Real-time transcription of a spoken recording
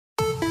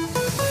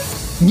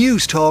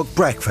News Talk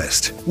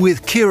Breakfast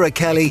with Ciara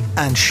Kelly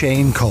and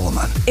Shane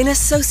Coleman. In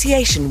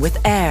association with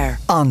AIR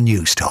on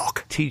News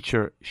Talk.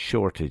 Teacher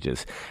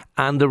shortages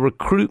and the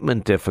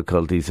recruitment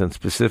difficulties, and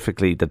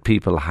specifically that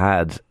people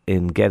had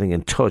in getting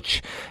in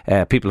touch.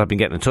 People have been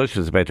getting in touch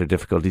with us about their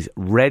difficulties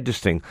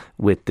registering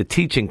with the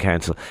Teaching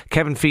Council.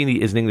 Kevin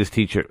Feeney is an English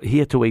teacher. He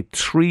had to wait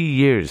 3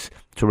 years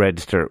to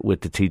register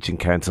with the Teaching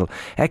Council.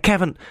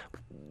 Kevin,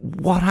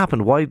 what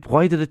happened?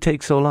 Why did it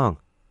take so long?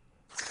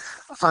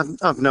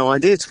 I've no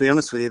idea, to be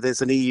honest with you.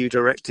 There's an EU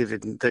directive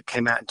that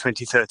came out in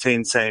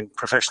 2013 saying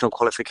professional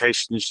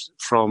qualifications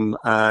from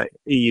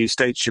EU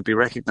states should be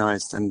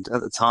recognised. And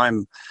at the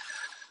time,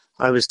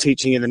 I was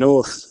teaching in the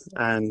north,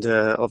 and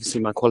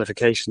obviously my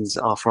qualifications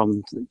are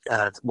from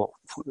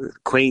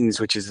Queen's,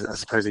 which is, I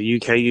suppose, a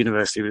UK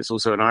university, but it's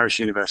also an Irish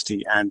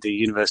university, and the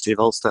University of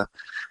Ulster.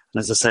 And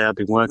as I say, I've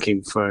been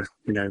working for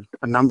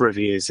a number of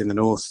years in the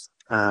north.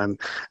 And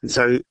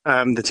so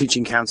the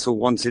Teaching Council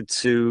wanted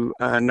to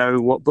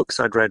know what books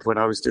I'd read when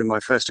I was doing my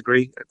first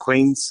degree at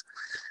Queen's,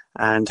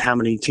 and how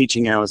many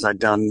teaching hours I'd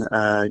done,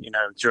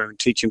 during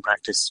teaching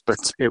practice.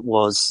 But it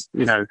was,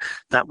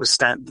 that was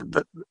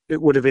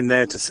it would have been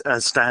there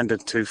as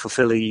standard to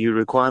fulfil EU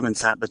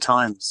requirements at the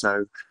time.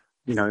 So,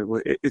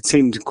 it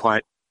seemed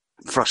quite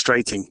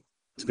frustrating,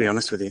 to be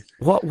honest with you.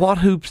 What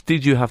hoops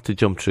did you have to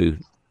jump through?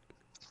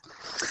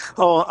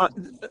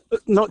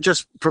 Not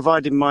just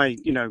providing my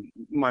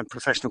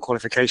professional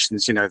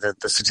qualifications, the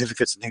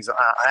certificates and things like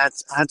that.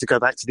 I had to go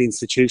back to the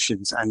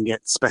institutions and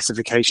get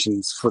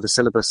specifications for the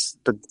syllabus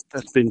that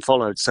had been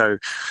followed. So,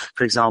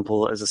 for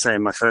example, as I say,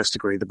 in my first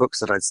degree, the books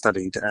that I'd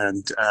studied,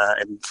 and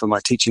for my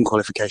teaching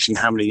qualification,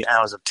 how many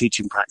hours of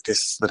teaching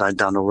practice that I'd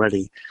done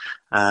already.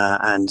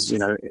 And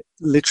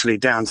literally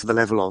down to the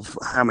level of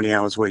how many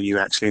hours were you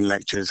actually in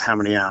lectures, how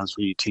many hours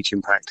were you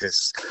teaching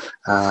practice,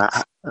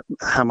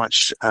 how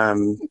much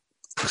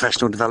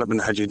professional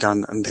development had you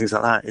done, and things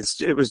like that.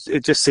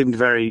 It just seemed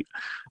very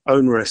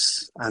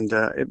onerous, and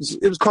it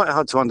was quite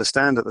hard to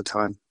understand at the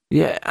time.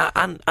 Yeah,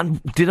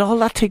 and did all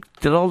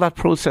that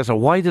process, or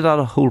why did that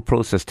whole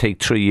process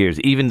take 3 years?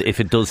 Even if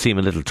it does seem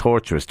a little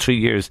torturous, 3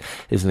 years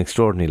is an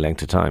extraordinary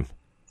length of time.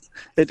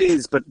 It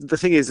is, but the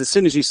thing is, as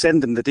soon as you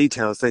send them the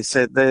details,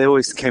 they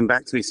always came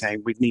back to me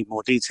saying, "We need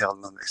more detail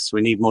on this.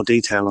 We need more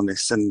detail on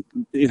this." And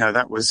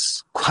that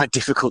was quite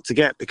difficult to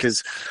get,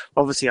 because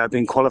obviously I've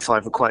been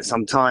qualified for quite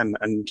some time,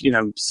 and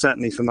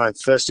certainly for my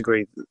first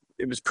degree,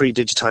 it was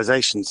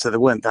pre-digitisation, so there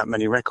weren't that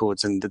many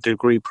records, and the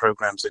degree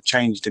programs had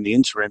changed in the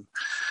interim,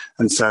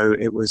 and so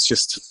it was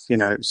just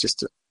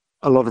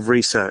a lot of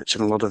research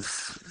and a lot of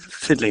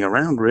fiddling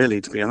around,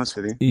 really, to be honest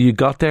with you. You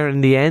got there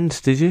in the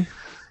end, did you?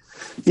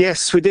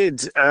 Yes, we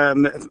did.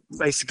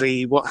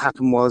 Basically, what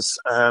happened was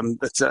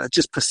that I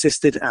just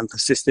persisted and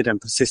persisted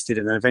and persisted,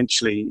 and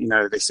eventually,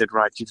 they said,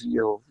 "Right,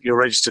 you're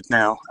registered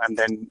now." And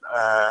then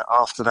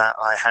after that,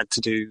 I had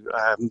to do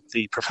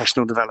the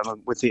professional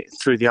development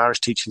through the Irish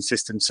teaching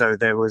system. So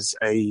there was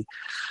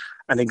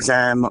an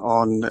exam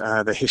on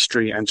the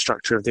history and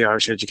structure of the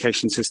Irish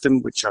education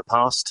system, which I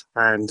passed,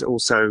 and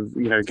also,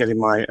 getting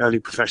my early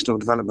professional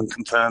development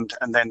confirmed.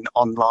 And then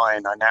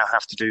online, I now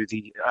have to do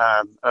the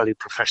early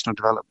professional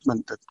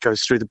development that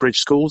goes through the Bridge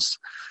Schools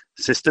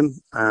system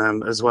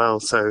as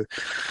well. So,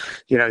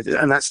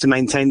 and that's to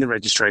maintain the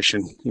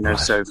registration, Right.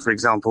 So, for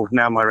example,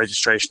 now my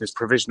registration is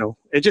provisional.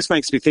 It just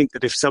makes me think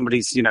that if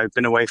somebody's,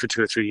 been away for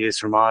 2 or 3 years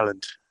from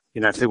Ireland,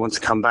 if they want to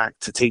come back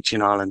to teach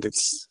in Ireland,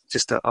 it's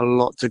just a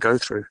lot to go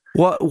through.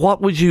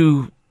 What would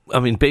you,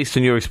 based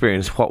on your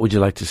experience, what would you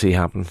like to see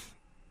happen?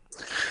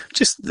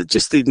 Just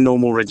the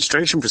normal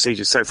registration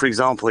procedures. So, for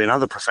example, in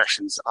other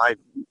professions, I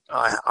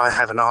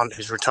have an aunt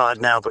who's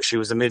retired now, but she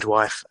was a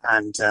midwife,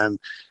 and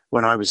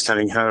when I was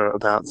telling her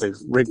about the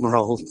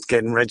rigmarole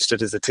getting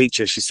registered as a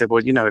teacher, she said,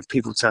 "Well, if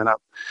people turn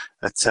up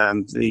at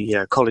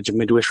the College of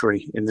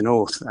Midwifery in the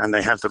north and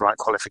they have the right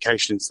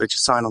qualifications, they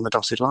just sign on the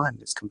dotted line.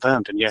 It's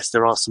confirmed. And yes,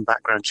 there are some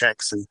background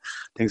checks and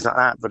things like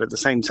that. But at the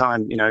same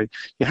time,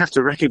 you have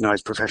to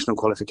recognise professional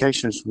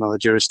qualifications from other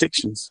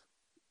jurisdictions."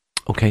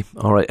 Okay,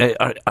 all right.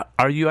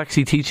 Are you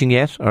actually teaching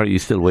yet, or are you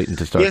still waiting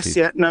to start? Yes,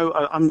 yeah. No,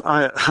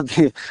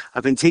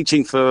 I've been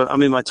teaching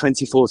I'm in my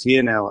 24th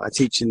year now. I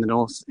teach in the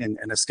north in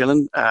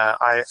Enniskillen.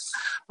 I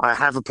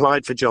have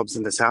applied for jobs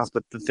in the south,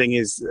 but the thing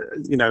is,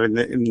 in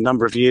the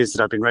number of years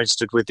that I've been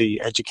registered with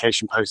the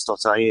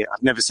educationpost.ie,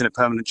 I've never seen a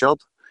permanent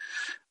job,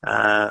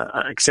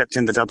 except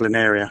in the Dublin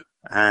area.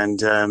 And,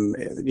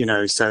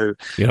 so...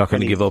 You're not going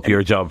to give up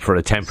your job for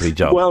a temporary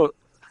job? Well,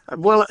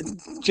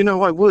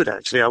 I would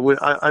actually.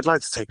 I'd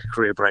like to take a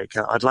career break.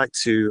 I'd like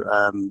to,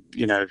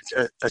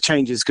 a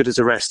change is good as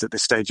a rest at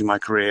this stage in my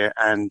career.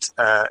 And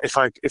if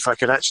I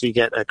could actually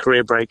get a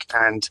career break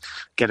and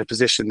get a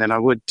position, then I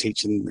would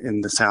teach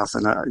in the south.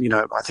 And I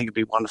think it'd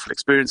be a wonderful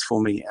experience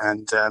for me.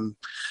 And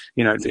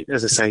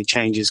as I say,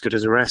 change is good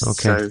as a rest.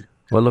 Okay. So,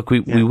 well, look,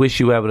 we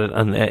wish you well,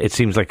 and it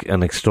seems like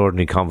an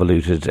extraordinary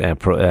convoluted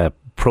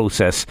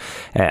process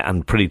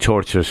and pretty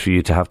torturous for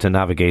you to have to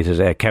navigate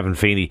it. Kevin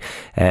Feeney,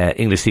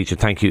 English teacher,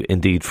 thank you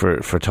indeed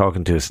for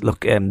talking to us.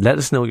 Look, let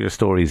us know your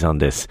stories on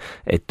this.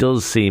 It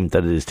does seem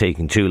that it is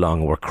taking too long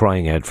and we're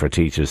crying out for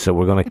teachers. So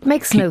we're going to... It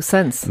makes no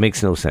sense.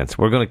 Makes no sense.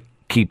 We're going to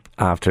keep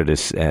after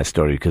this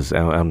story, because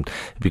it'd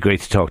be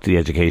great to talk to the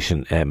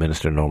Education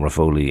Minister Norma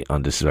Foley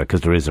on this as well,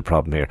 because there is a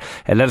problem here.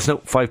 Let us know,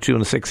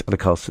 5216 at a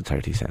cost of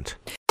 30 cents.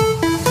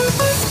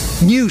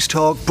 News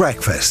Talk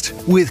Breakfast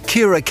with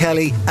Ciara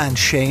Kelly and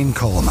Shane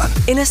Coleman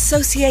in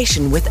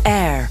association with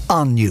AIR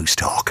on News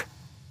Talk.